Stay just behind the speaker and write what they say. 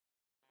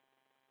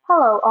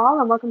Hello, all,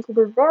 and welcome to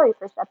the very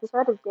first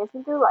episode of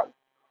Dancing Through Life,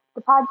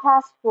 the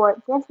podcast for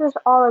dancers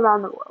all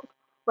around the world.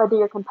 Whether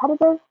you're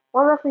competitive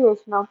or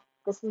recreational,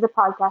 this is the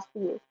podcast for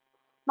you.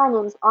 My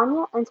name is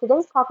Anya, and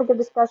today's topic of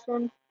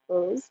discussion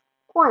is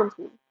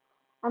quarantine,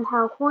 and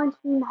how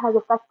quarantine has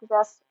affected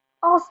us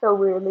all so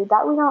weirdly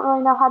that we don't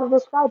really know how to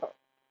describe it.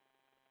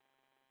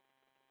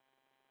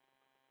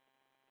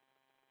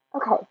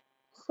 Okay,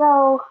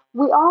 so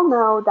we all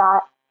know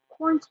that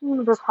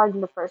quarantine was hard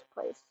in the first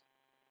place.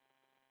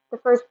 The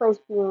first place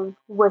being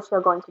we're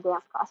still going to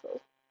dance classes.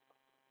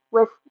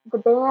 With the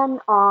ban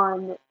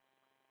on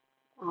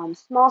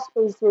small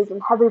spaces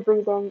and heavy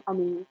breathing,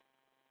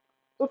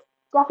 it's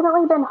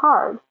definitely been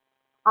hard.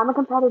 I'm a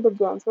competitive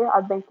dancer.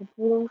 I've been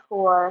competing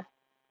for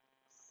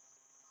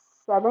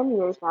 7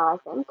 years now, I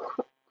think.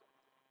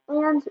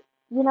 And,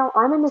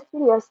 I'm in the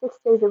studio 6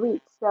 days a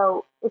week,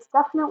 so it's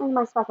definitely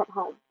my second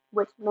home,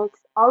 which makes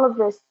all of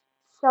this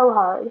so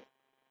hard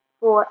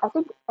for, I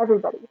think,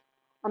 everybody.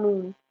 I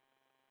mean,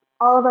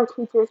 all of our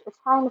teachers are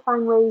trying to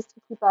find ways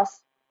to keep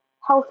us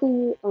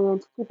healthy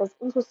and to keep us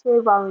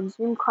interested while in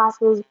Zoom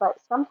classes, but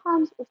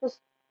sometimes it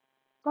just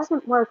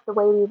doesn't work the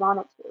way we want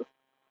it to.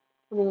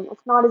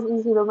 It's not as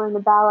easy to learn the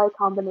ballet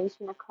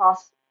combination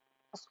across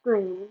a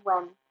screen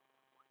when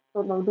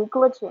it may be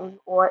glitching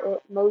or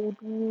it may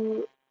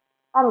be,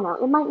 I don't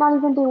know, it might not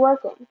even be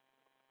working.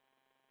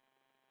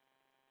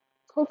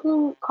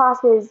 Taking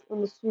classes in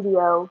the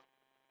studio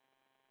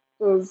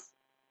is,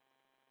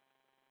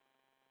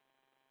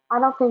 I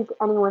don't think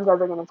anyone's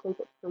ever going to take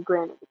it for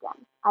granted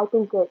again. I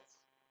think it's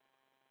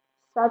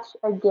such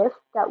a gift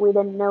that we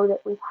didn't know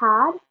that we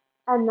had,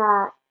 and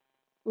that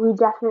we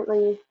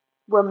definitely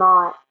will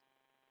not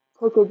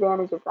take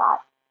advantage of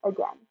that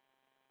again.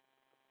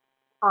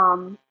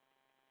 Um,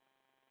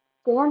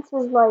 Dance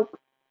is like,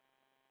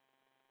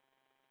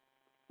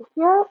 if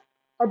you're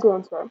a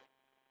dancer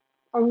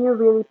and you're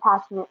really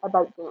passionate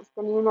about dance,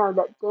 then you know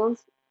that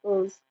dance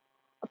is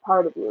a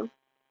part of you.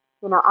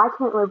 I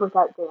can't live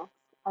without dance.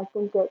 I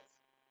think it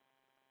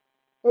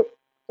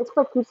it's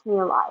what keeps me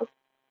alive.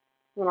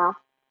 You know,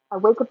 I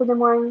wake up in the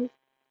morning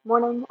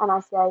and I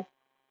say,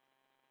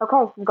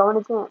 okay, I'm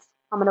going to dance.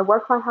 I'm going to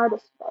work my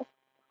hardest today.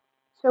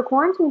 So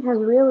quarantine has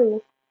really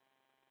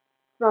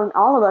thrown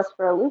all of us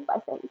for a loop, I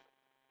think.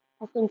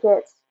 I think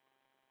it's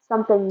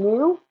something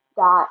new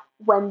that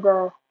when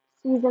the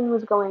season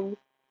was going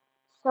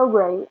so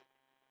great,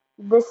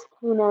 this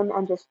came in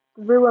and just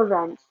threw a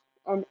wrench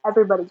in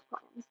everybody's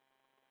plans.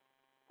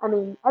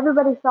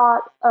 Everybody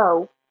thought,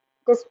 oh,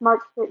 this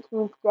March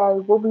 13th day,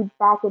 we'll be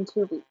back in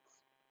 2 weeks.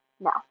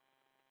 No.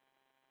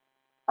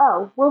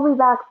 Oh, we'll be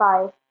back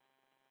by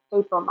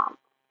April 9th.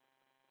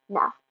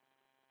 No.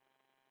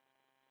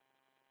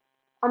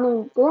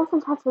 Dance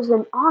and Texas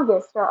in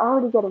August are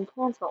already getting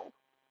canceled.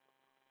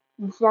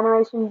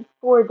 Generation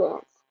 4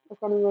 dance, if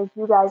any of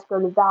you guys go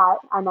to that,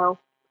 I know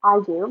I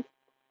do,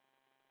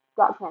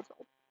 got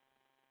canceled.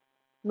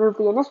 Move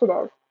the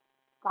Initiative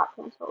got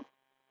canceled.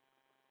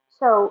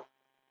 So,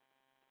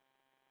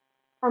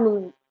 I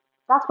mean,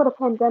 that's what a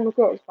pandemic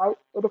is, right?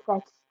 It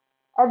affects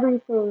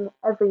everything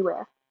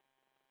everywhere.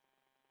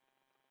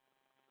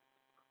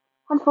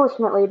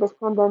 Unfortunately, this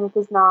pandemic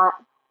is not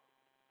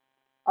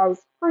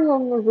as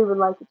freeing as we would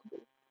like it to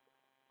be.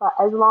 But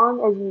as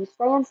long as you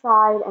stay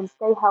inside and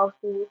stay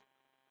healthy,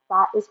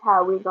 that is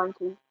how we're going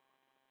to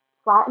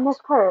flatten this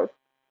curve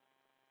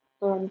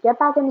and get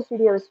back in the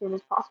studio as soon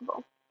as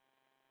possible.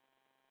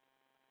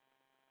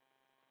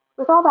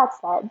 With all that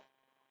said,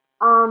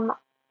 um,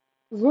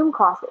 Zoom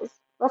classes.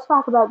 Let's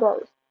talk about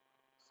those.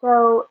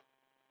 So,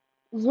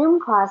 Zoom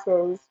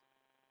classes,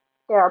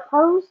 there are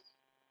pros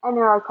and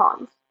there are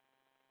cons.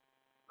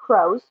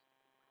 Pros,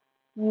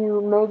 you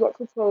may get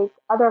to take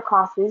other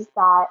classes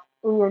that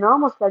in your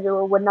normal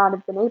schedule would not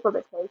have been able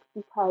to take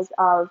because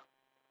of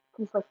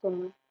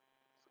conflicting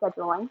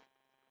scheduling.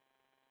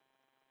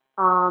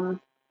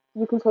 Um,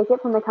 you can take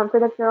it from the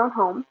comfort of your own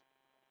home.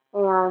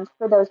 And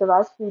for those of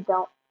us who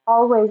don't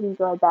always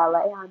enjoy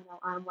ballet, I know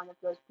I'm one of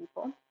those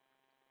people,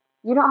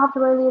 you don't have to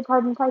wear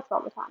leotards and tights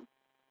all the time.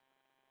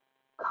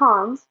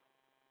 Cons,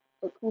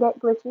 it can get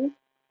glitchy.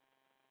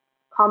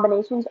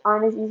 Combinations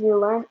aren't as easy to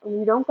learn, and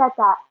you don't get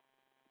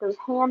those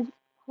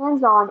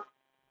hands-on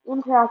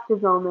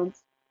interactive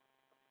moments,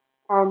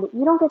 and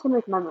you don't get to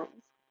make memories.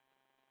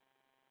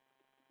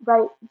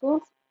 Right?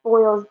 Dance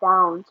boils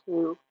down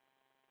to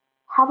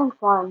having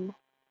fun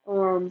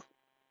and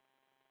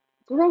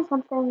doing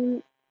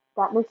something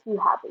that makes you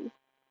happy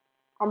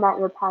and that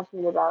you're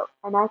passionate about.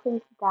 And I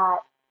think that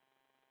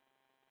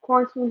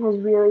quarantine has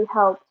really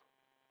helped.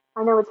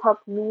 I know it's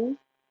helped me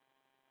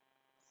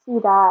see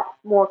that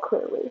more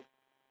clearly.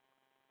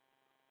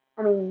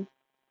 I mean,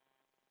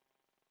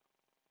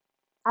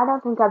 I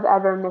don't think I've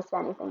ever missed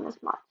anything this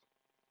much.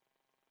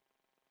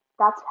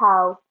 That's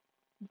how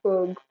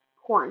big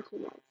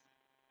quarantine is.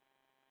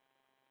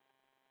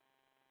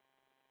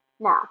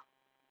 Now,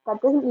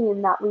 that doesn't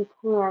mean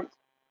that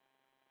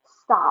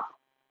stop.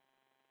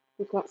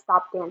 We can't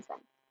stop dancing.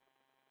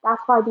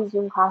 That's why these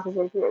Zoom classes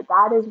are here.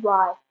 That is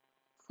why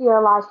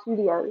Sierra Live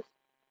Studios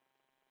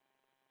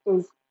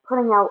is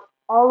putting out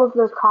all of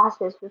those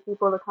classes for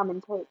people to come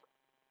and take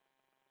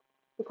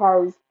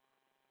because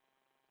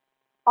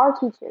our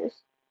teachers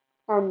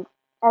and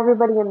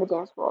everybody in the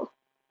dance world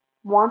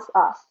wants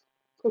us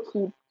to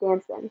keep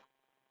dancing.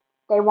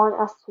 They want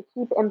us to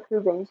keep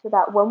improving so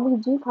that when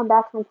we do come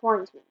back from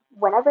quarantine,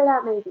 whenever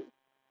that may be,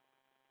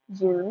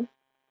 June,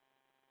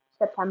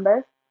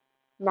 September,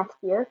 next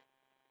year,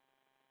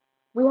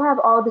 we have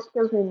all the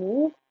skills we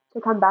need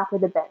to come back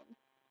with a bang.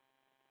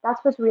 That's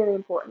what's really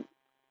important,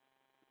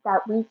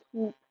 that we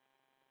keep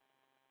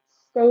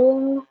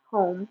staying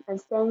home and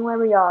staying where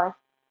we are,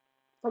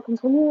 but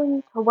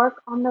continuing to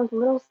work on those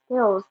little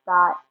skills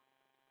that,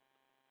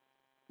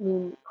 I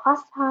mean,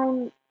 class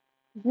time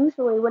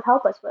usually would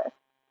help us with.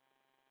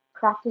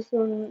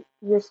 Practicing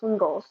your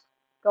singles,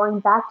 going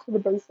back to the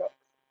basics,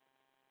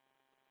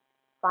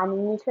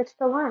 finding new tricks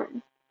to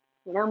learn.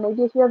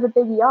 Maybe if you have a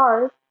big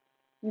yard,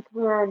 you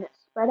can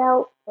spread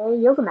out a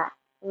yoga mat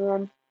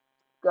and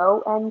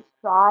go and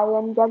try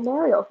and get an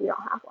aerial if you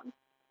don't have one.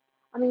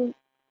 I mean,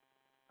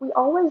 we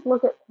always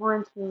look at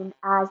quarantine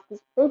as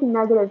this big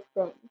negative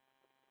thing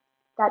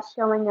that's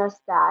showing us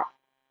that,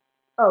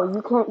 oh,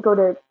 you can't go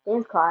to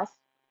dance class,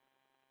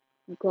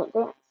 you can't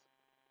dance.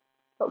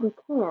 But we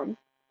can.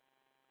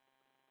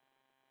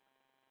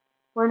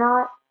 We're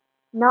not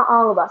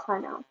all of us, I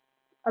know,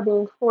 are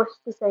being forced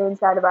to stay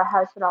inside of our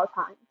house at all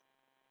times.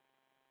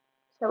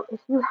 So if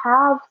you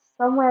have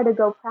somewhere to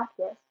go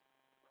practice,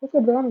 take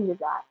advantage of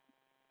that.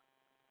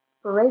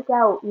 Break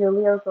out your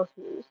lyrical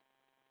shoes,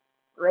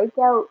 break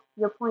out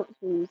your point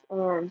shoes,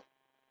 and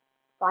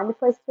find a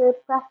place to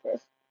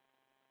practice.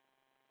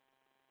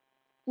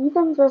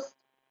 Even just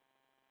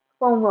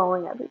foam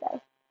rolling every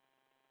day,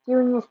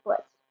 doing your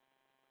splits,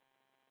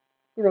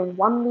 doing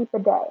one leap a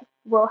day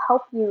will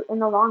help you in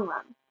the long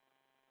run.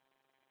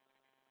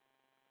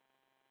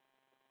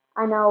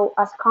 I know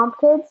us comp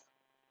kids,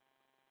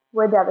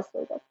 we're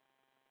devastated,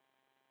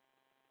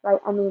 right?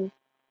 I mean,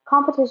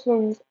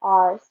 competitions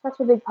are such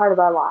a big part of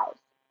our lives.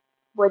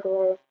 We're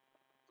there to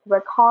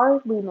work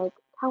hard, we make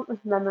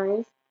countless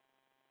memories,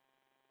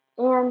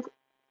 and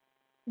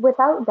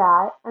without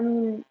that, I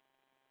mean,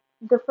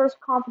 the first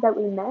comp that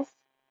we missed,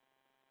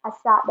 I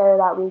sat there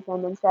that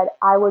weekend and said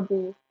I would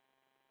be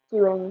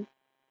doing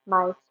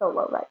my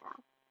solo right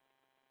now.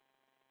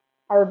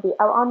 I would be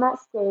out on that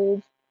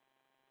stage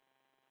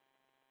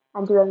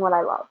and doing what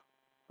I love,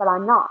 but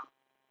I'm not.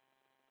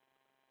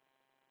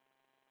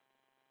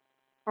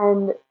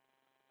 And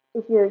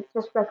if you're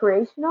just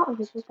recreational, if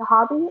it's just a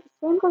hobby,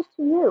 same goes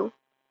to you.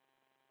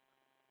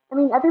 I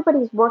mean,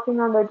 everybody's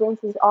working on their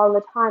dances all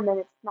the time, and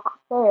it's not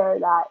fair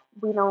that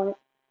we don't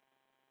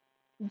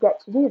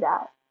get to do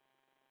that,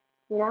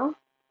 you know?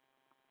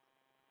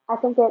 I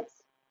think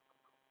it's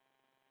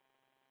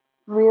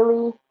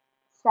really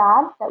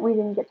sad that we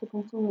didn't get to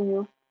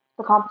continue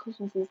the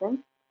competition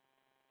season.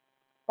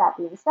 That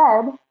being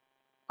said,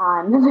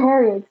 I'm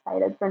very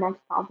excited for next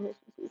competition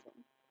season.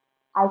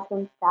 I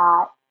think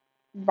that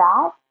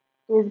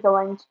is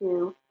going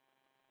to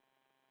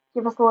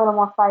give us a little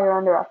more fire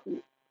under our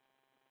feet.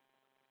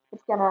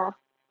 It's going to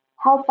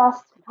help us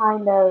to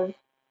kind of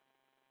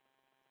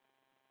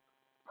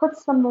put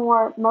some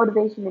more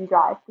motivation and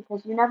drive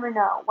because you never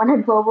know when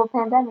a global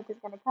pandemic is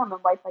going to come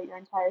and wipe out your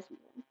entire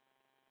season.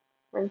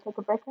 We're going to take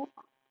a break right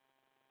now.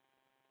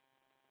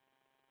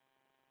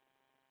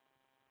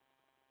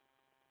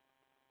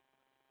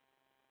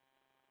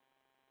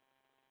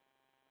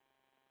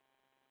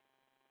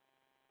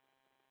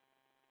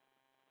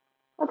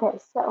 Okay,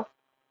 so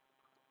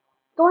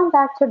going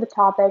back to the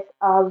topic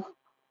of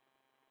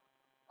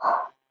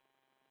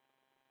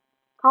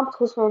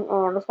competition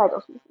and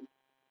recital season,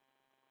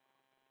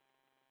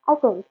 I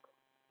think,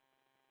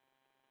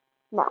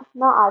 no,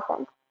 not I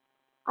think,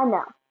 I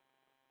know,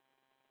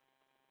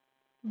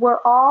 we're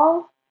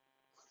all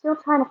still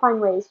trying to find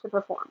ways to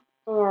perform.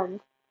 And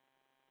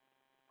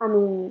I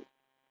mean,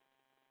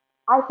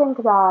 I think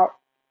that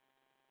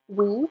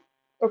we,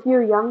 if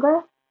you're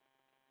younger,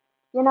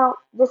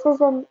 this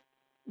isn't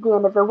the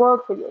end of the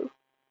world for you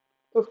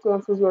if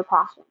dance is your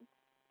passion.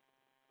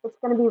 It's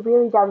going to be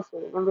really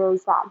devastating and really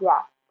sad,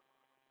 yeah.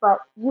 But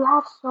you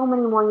have so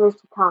many more years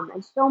to come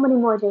and so many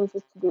more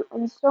dances to do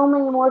and so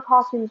many more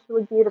costumes to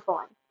look beautiful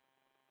in.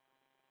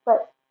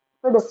 But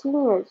for the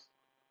seniors,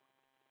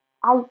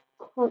 I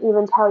can't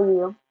even tell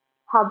you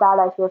how bad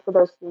I feel for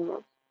those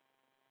seniors.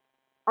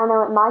 I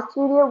know at my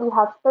studio we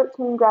have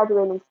 13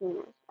 graduating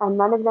seniors, and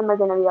none of them are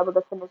going to be able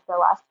to finish their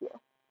last year,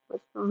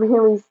 which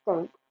really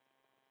stinks.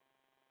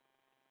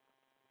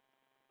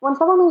 When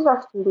someone leaves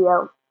our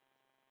studio,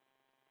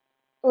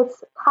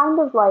 it's kind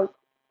of like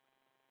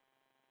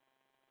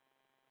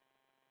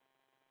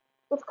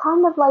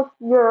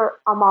you're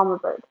a mama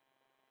bird,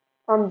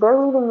 and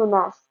they're leaving the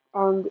nest,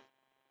 and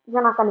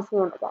you're not going to see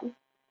them again.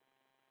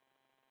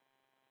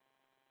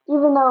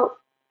 Even though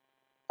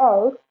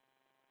A,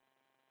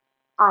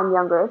 I'm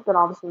younger than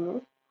all the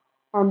seniors,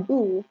 and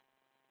B,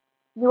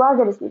 you are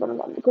going to see them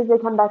again because they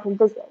come back and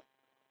visit.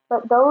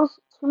 But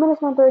those 2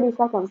 minutes and 30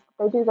 seconds that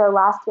they do their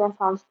last dance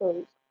on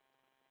stage,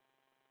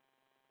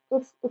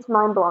 it's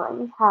mind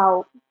blowing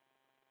how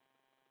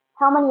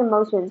How many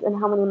emotions and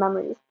how many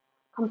memories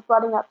come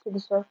flooding up to the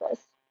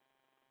surface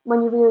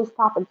when you really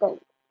stop and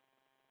think,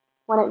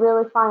 when it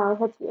really finally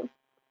hits you.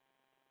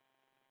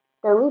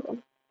 They're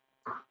leaving.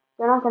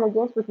 They're not going to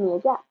dance with me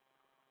again.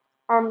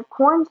 And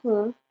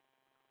quarantine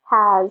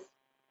has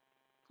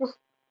just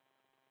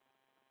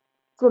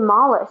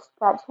demolished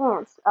that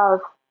chance of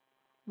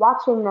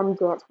watching them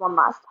dance one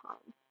last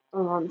time.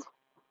 And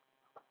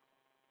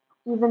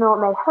even though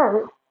it may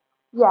hurt,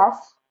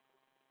 yes,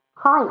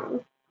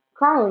 crying,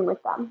 crying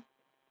with them.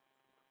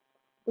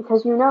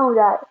 Because you know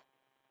that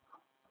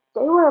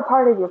they were a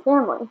part of your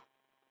family.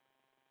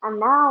 And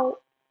now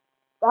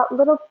that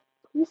little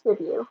piece of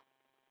you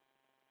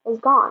is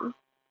gone.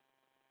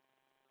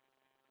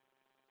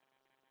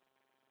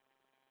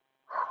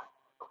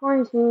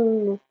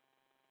 Quarantine,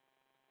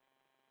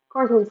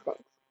 quarantine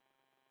stinks.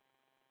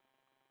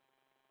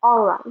 All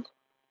around.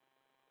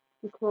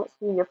 You can't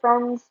see your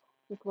friends.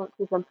 You can't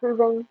keep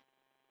improving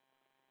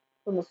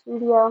in the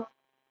studio.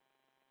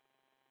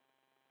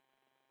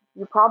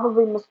 You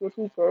probably miss your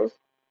teachers.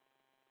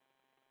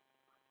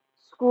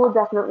 School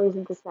definitely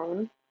isn't the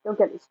same. Don't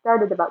get me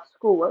started about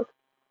schoolwork.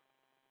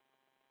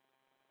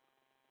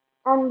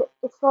 And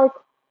it's like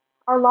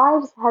our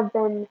lives have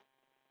been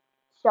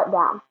shut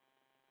down.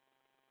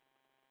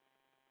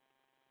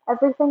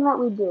 Everything that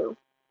we do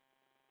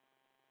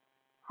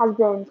has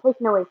been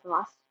taken away from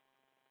us.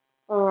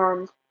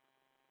 And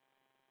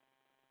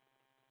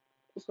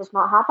it's just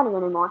not happening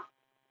anymore.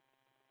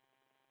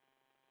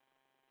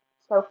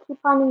 So keep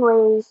finding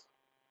ways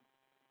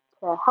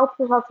to help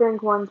yourself during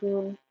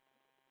quarantine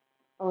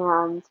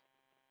and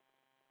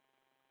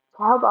to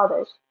help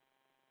others.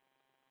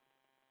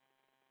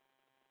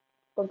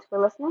 Thanks for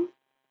listening.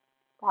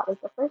 That was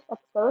the first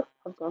episode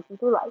of Dancing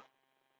Through Life.